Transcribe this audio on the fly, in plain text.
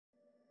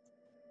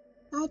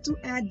How to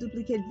add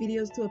duplicate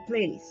videos to a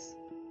playlist.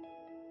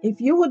 If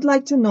you would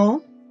like to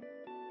know,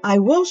 I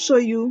will show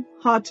you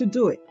how to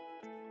do it.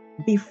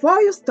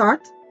 Before you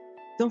start,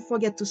 don't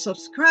forget to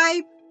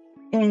subscribe,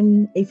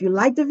 and if you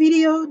like the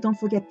video, don't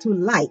forget to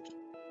like.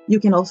 You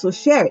can also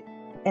share it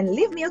and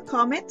leave me a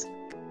comment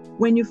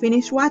when you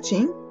finish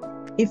watching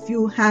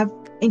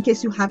in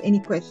case you have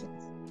any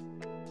questions.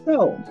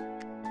 So,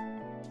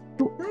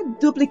 to add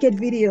duplicate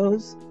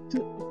videos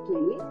to a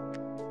playlist,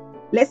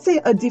 let's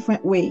say a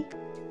different way.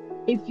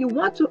 If you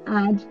want to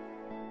add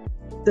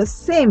the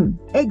same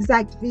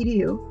exact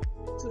video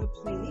to a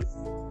playlist,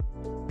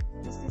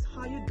 this is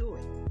how you do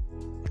it.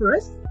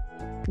 First,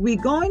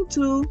 we're going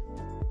to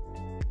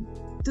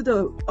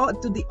the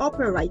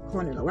upper right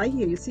corner, right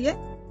here, you see it?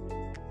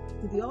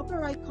 To the upper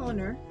right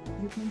corner,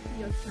 you can see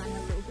your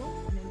channel logo,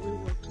 and then we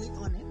will click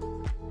on it.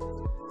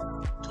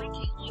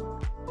 Clicking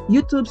on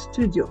YouTube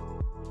Studio.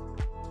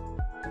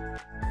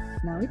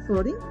 Now it's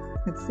loading.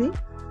 Let's see.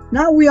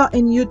 Now we are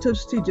in YouTube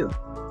Studio.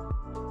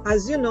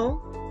 As you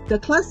know, the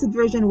classic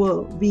version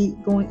will be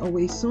going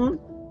away soon.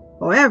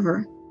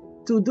 However,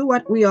 to do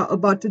what we are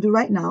about to do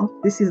right now,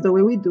 this is the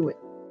way we do it.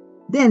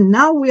 Then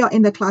now we are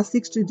in the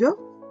classic studio.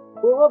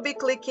 We will be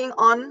clicking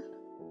on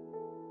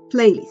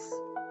playlist.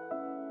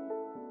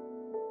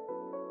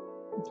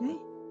 Okay.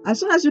 As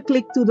soon as you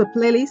click to the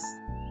playlist,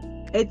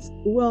 it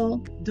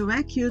will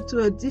direct you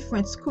to a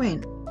different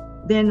screen.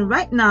 Then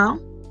right now,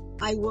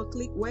 I will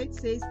click where it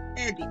says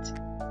edit.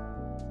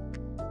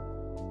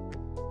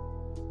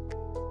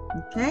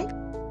 Okay.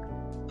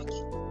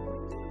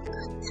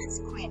 That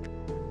screen.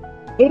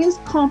 It is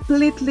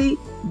completely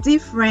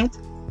different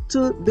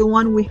to the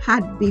one we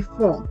had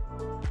before.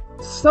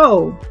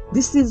 So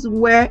this is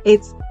where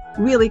it's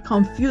really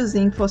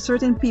confusing for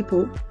certain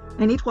people,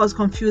 and it was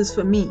confused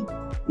for me.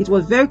 It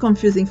was very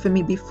confusing for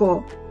me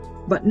before,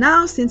 but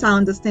now since I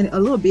understand it a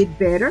little bit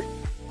better,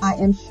 I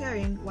am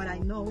sharing what I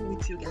know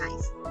with you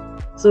guys.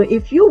 So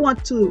if you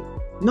want to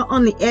not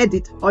only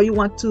edit, or you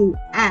want to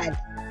add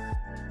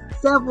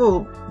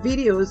several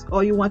videos,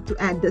 or you want to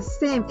add the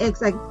same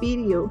exact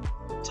video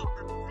to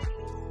a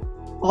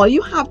playlist, all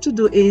you have to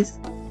do is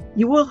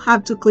you will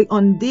have to click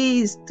on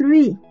these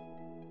three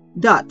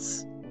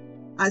dots.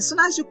 As soon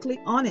as you click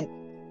on it,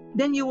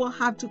 then you will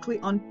have to click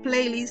on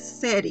playlist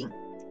setting.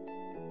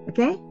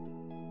 Okay,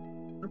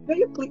 after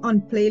you click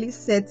on playlist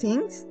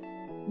settings,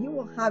 you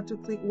will have to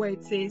click where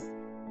it says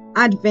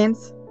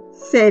advanced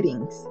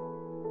settings.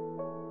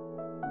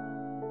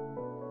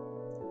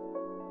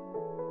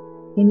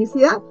 Can you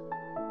see that?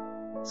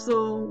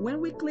 So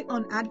when we click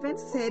on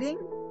advanced setting,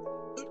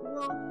 it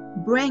will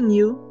bring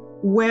you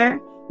where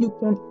you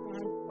can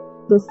add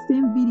the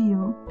same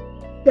video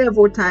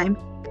several times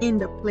in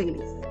the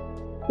playlist.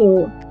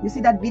 So you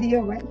see that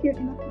video right here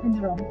in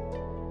the room.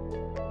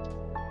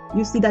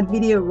 You see that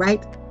video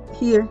right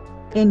here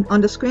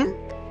on the screen.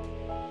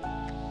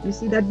 You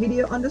see that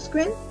video on the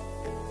screen?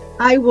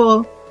 I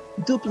will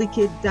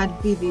duplicate that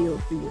video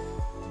for you.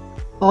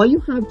 All you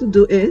have to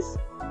do is,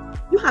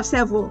 you have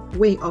several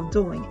ways of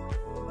doing it,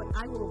 but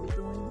I will be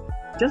doing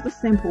just a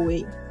simple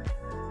way.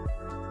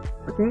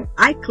 Okay,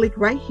 I click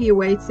right here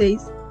where it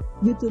says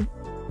YouTube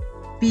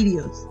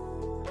videos.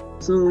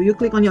 So you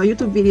click on your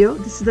YouTube video.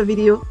 This is the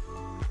video.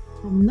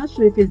 I'm not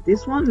sure if it's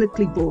this one. Let's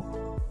click both.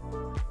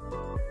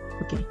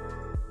 Okay.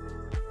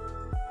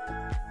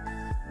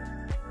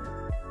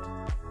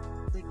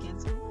 Click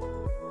cancel.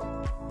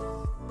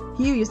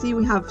 Here you see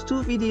we have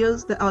two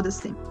videos that are the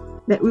same.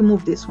 Let's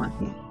remove this one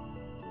here.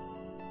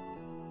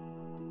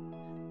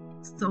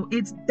 So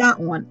it's that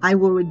one. I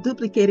will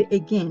reduplicate it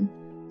again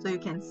so you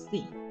can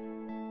see.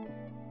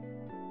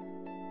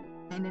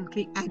 And then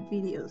click add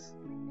videos.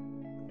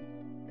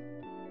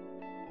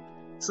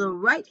 So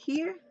right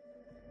here,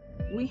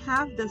 we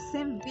have the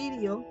same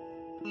video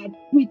add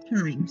 3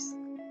 times.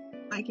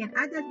 I can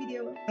add that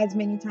video as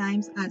many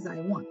times as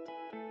I want.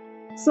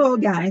 So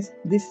guys,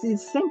 this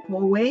is a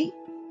simple way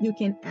you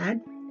can add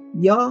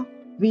your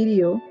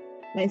video,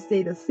 let's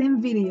say the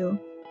same video,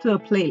 to a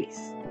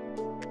playlist.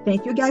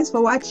 Thank you guys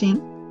for watching,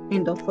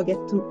 and don't forget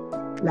to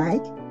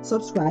like,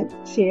 subscribe,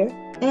 share,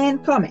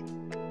 and comment.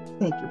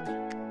 Thank you.